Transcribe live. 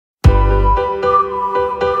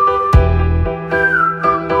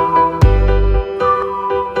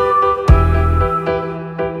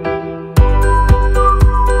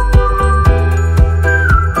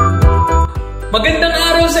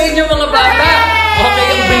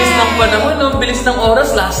bilis ng oras.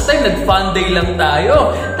 Last time, nag-fun day lang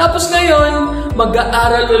tayo. Tapos ngayon,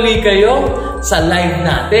 mag-aaral uli kayo sa live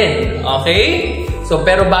natin. Okay? So,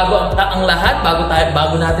 pero bago ang lahat,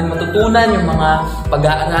 bago natin matutunan yung mga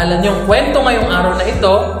pag-aaralan yung kwento ngayong araw na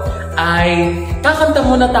ito, ay kakanta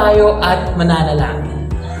muna tayo at mananalangin.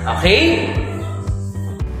 Okay?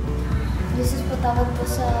 Jesus, patawad po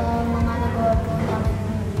sa mga nagawa po namin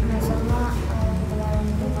masama.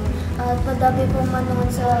 At padabi po man naman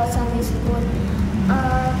sa Sunday School.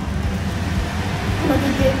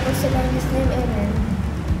 Magiging po sila in His name. Amen.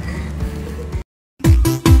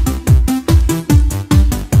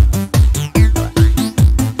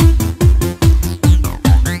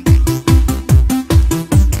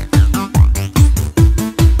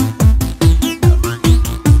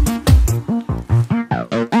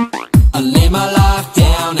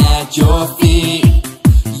 Your feet,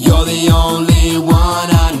 you're the only one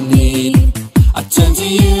I need. I turn to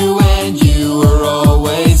you and you are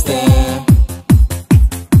always there.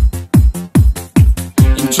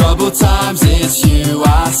 In troubled times it's you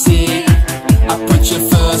I see. I put you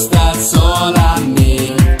first, that's all I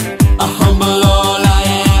need. I humble all I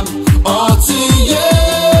am, all to you.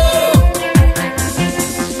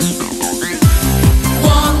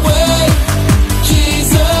 One way,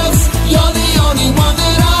 Jesus, you're the only one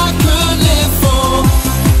that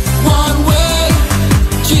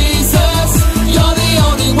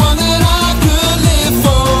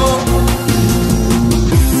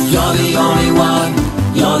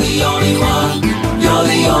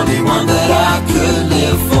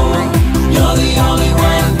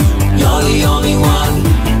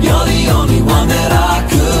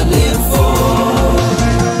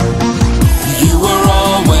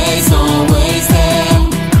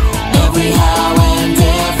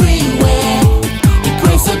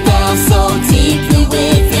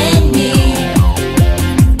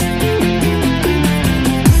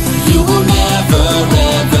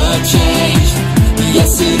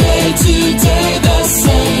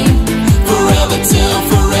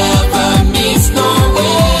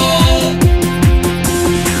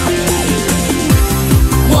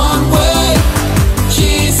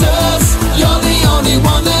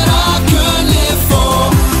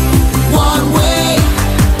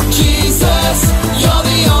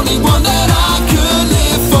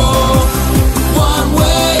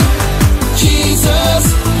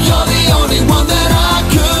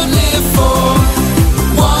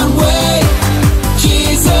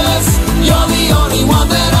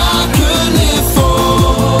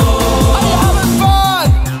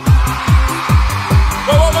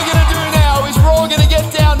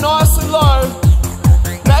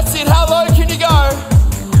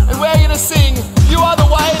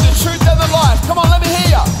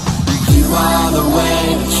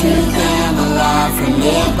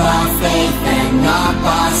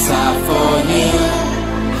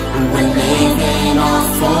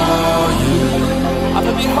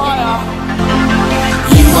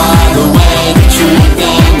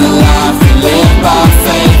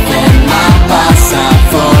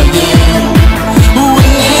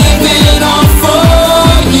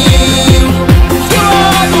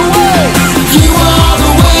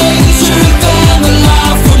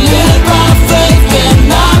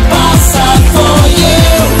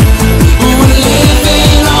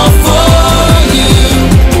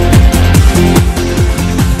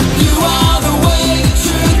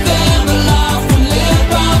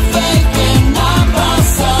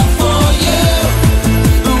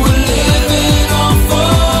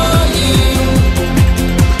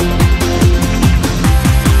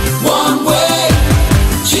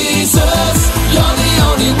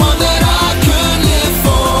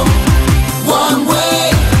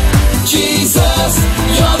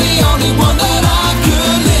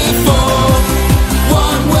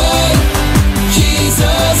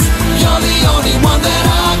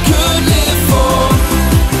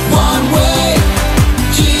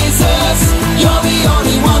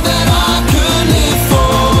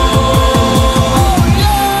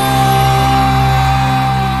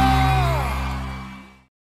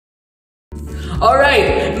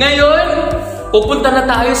pupunta na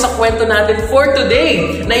tayo sa kwento natin for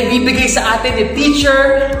today na ibibigay sa atin ni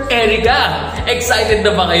Teacher Erica. Excited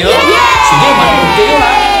na ba kayo? Yeah! Sige, manood kayo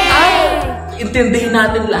ha. At intindihin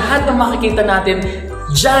natin lahat ng makikita natin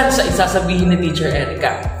dyan sa isasabihin ni Teacher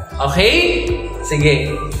Erica. Okay?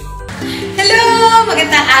 Sige. Hello!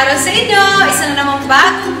 Magandang araw sa inyo! Isa na namang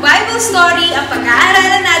bagong Bible story ang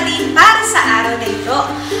pag-aaralan natin para sa araw na ito.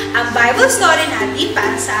 Ang Bible story natin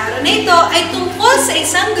para sa araw na ito ay tungkol sa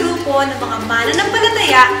isang grupo ng mga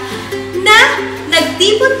mananampalataya na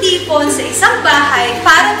nagtipon-tipon sa isang bahay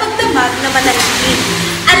para magdamag magdamag na manalangin.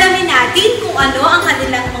 Alamin natin kung ano ang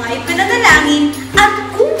kanilang mga ipinanalangin at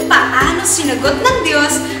kung paano sinagot ng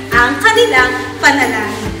Diyos ang kanilang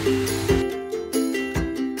panalangin.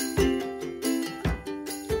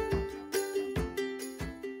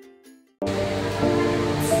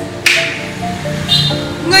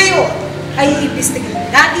 Ngayon ay iimbestigahan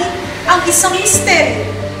natin ang isang misteryo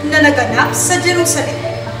na naganap sa Jerusalem.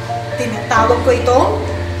 Tinatawag ko itong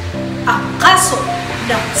ang kaso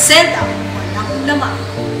ng seldang walang laman.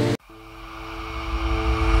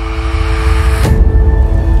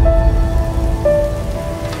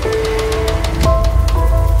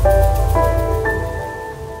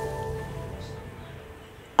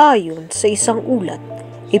 Ayon sa isang ulat,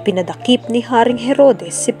 ipinadakip ni Haring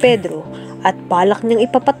Herodes si Pedro at balak niyang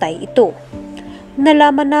ipapatay ito.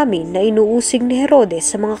 Nalaman namin na inuusig ni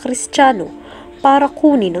Herodes sa mga Kristiyano para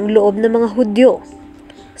kunin ang loob ng mga Hudyo.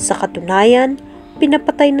 Sa katunayan,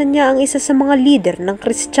 pinapatay na niya ang isa sa mga lider ng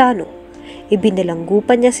Kristiyano.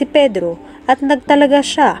 Ibinalanggupan niya si Pedro at nagtalaga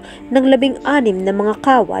siya ng 16 na mga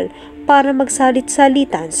kawal para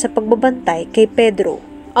magsalit-salitan sa pagbabantay kay Pedro.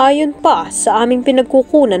 Ayon pa sa aming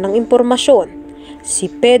pinagkukunan ng impormasyon, si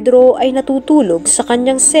Pedro ay natutulog sa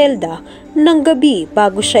kanyang selda ng gabi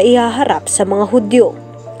bago siya ihaharap sa mga Hudyo.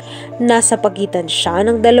 Nasa pagitan siya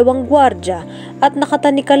ng 2 gwardya at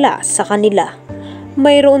nakatanikala sa kanila.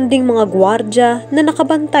 Mayroon ding mga gwardya na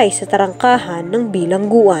nakabantay sa tarangkahan ng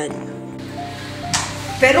bilangguan.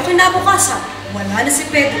 Pero kinabukasan, wala na si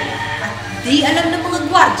Pedro at di alam ng mga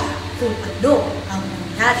gwardya kung ano ang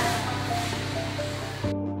nangyari.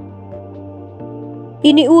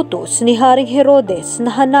 Iniutos ni Haring Herodes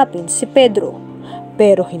na hanapin si Pedro,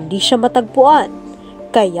 pero hindi siya matagpuan,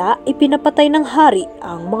 kaya ipinapatay ng hari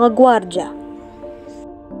ang mga gwardya.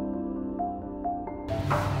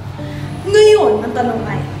 Ngayon, ang tanong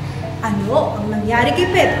ay, ano ang nangyari kay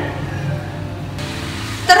Pedro?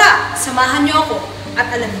 Tara, samahan niyo ako at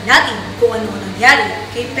alamin natin kung ano ang nangyari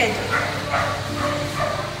kay Pedro.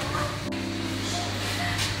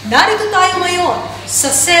 Narito tayo ngayon sa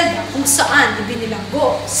selda kung saan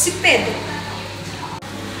ibinilanggo si Pedro.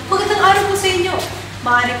 Magandang araw po sa inyo.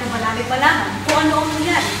 Maaari po ba namin malaman kung ano ang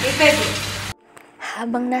nangyari kay Pedro?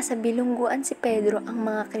 Habang nasa bilungguan si Pedro, ang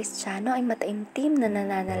mga Kristiyano ay mataimtim na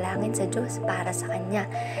nananalangin sa Diyos para sa kanya.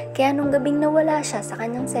 Kaya nung gabing nawala siya sa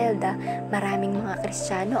kanyang selda, maraming mga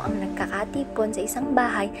Kristiyano ang nagkakatipon sa isang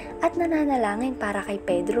bahay at nananalangin para kay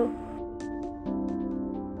Pedro.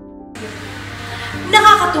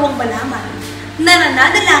 Nakakatuwang malaman na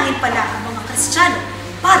nananalangin pala ang mga Kristiyano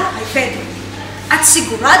para kay Pedro. At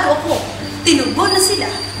sigurado ako, tinugon na sila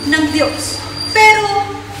ng Diyos. Pero,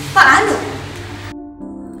 paano?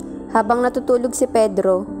 Habang natutulog si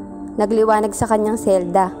Pedro, nagliwanag sa kanyang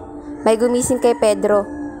selda. May gumising kay Pedro,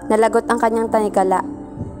 nalagot ang kanyang tanikala.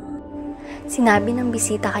 Sinabi ng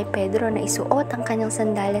bisita kay Pedro na isuot ang kanyang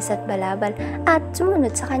sandales at balabal at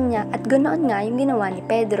sumunod sa kanya at ganoon nga yung ginawa ni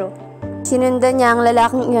Pedro. Sinundan niya ang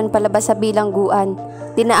lalaking iyon palabas sa bilangguan.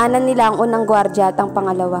 Dinaanan nila ang unang gwardya at ang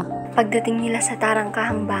pangalawa. Pagdating nila sa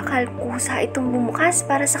tarangkahang bakal, kusa itong bumukas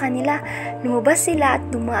para sa kanila. Lumabas sila at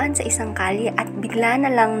dumaan sa isang kalye at bigla na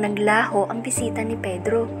lang naglaho ang bisita ni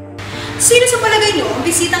Pedro. Sino sa palagay niyo ang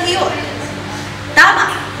bisitang iyon?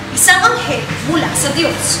 Tama, isang anghel mula sa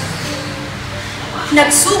Diyos.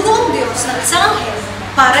 Nagsugo ang Diyos ng isang anghel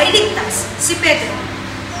para iligtas si Pedro.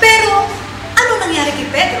 Pero, ano nangyari kay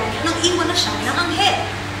Pedro nang iwan na siya ng anghel?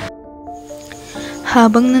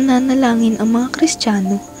 Habang nananalangin ang mga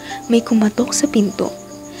Kristiyano, may kumatok sa pinto.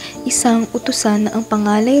 Isang utusan na ang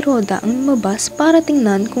pangalay Roda ang lumabas para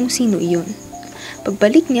tingnan kung sino iyon.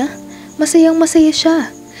 Pagbalik niya, masayang-masaya siya.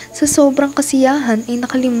 Sa sobrang kasiyahan ay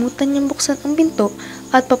nakalimutan niyang buksan ang pinto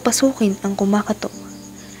at papasukin ang kumakatok.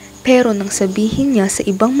 Pero nang sabihin niya sa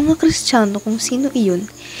ibang mga Kristiyano kung sino iyon,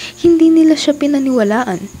 hindi nila siya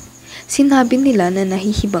pinaniwalaan. Sinabi nila na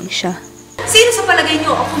nahihibang siya. Sino sa palagay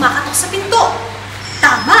niyo ang kumakatok sa pinto?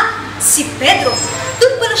 Tama! Si Pedro.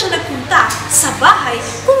 Doon pala siya nagpunta sa bahay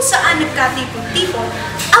kung saan nagkatipon-tipon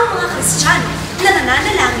ang mga Kristiyano na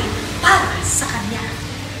nananalangin para sa kanya.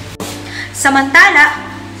 Samantala,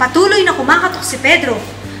 patuloy na kumakatok si Pedro.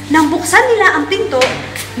 Nang buksan nila ang pinto,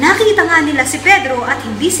 nakita nga nila si Pedro at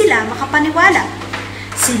hindi sila makapaniwala.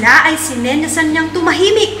 Sila ay sinenyasan niyang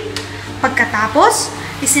tumahimik. Pagkatapos,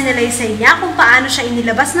 isinalaysay niya kung paano siya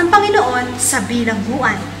inilabas ng Panginoon sa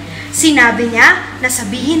bilangguan. Sinabi niya na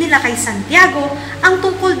sabihin nila kay Santiago ang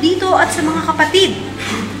tungkol dito at sa mga kapatid.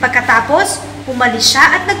 Pagkatapos, umalis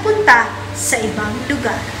siya at nagpunta sa ibang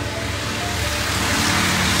lugar.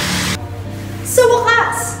 Sa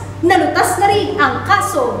wakas, nalutas na rin ang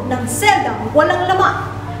kaso ng seldang walang laman.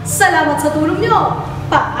 Salamat sa tulong niyo.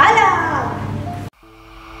 Paalam!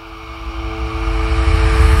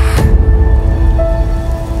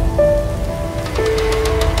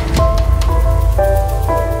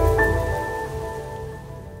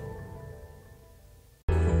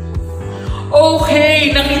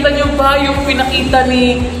 Okay, nakita niyo ba yung pinakita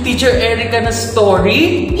ni Teacher Erica na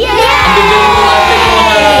story? Yay! Ang gagaling mo natin yung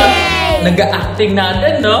mga nag-acting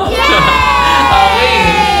natin, no? Okay.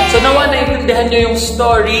 So nawa naintindihan niyo yung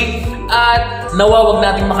story at nawa wag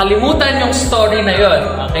nating makalimutan yung story na yon.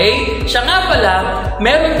 Okay? Siya nga pala,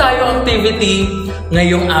 meron tayong activity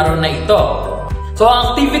ngayong araw na ito. So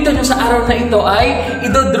ang activity nyo sa araw na ito ay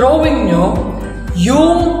idodrawing nyo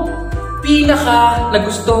yung pinaka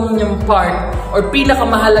nagustuhan nyong part or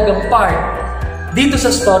pinakamahalagang part dito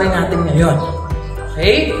sa story natin ngayon.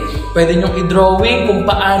 Okay? Pwede nyong i-drawing kung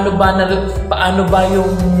paano ba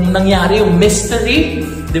yung nangyari, yung mystery,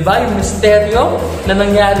 di ba? Yung misteryo na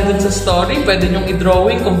nangyari dun sa story. Pwede nyong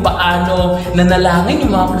i-drawing kung paano nanalangin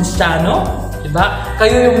yung mga Kristiyano. Diba?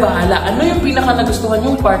 Kayo yung bahala. Ano yung pinaka nagustuhan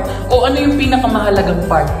yung part o ano yung pinakamahalagang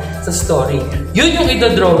part sa story? Yun yung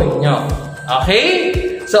idodrawing nyo. Okay?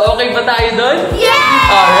 So, okay ba tayo doon? Yeah!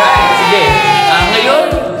 Alright, sige. Ngayon,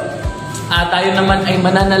 tayo naman ay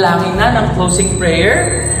mananalangin na ng closing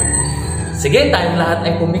prayer. Sige, tayong lahat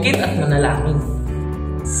ay pumikit at manalangin.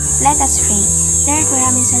 Let us pray. Lord,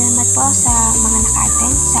 maraming salamat po sa mga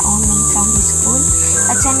naka-attend sa online Sunday School.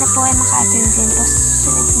 At sana po ay maka-attend din po sa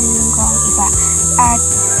susunod na linggo ang iba. At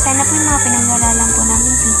sana po yung mga pinag-aralan po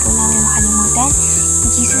namin, di po namin makalimutan. In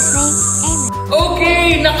Jesus' name, Amen.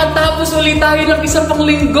 Okay, nakatapos ulit tayo ng isang pang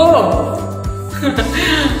linggo.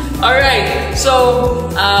 Alright, so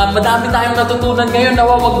madami tayong natutunan ngayon na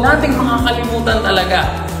wag nating makakalimutan talaga.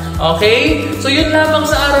 Okay? So yun lamang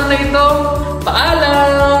sa araw na ito.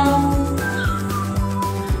 Paalam!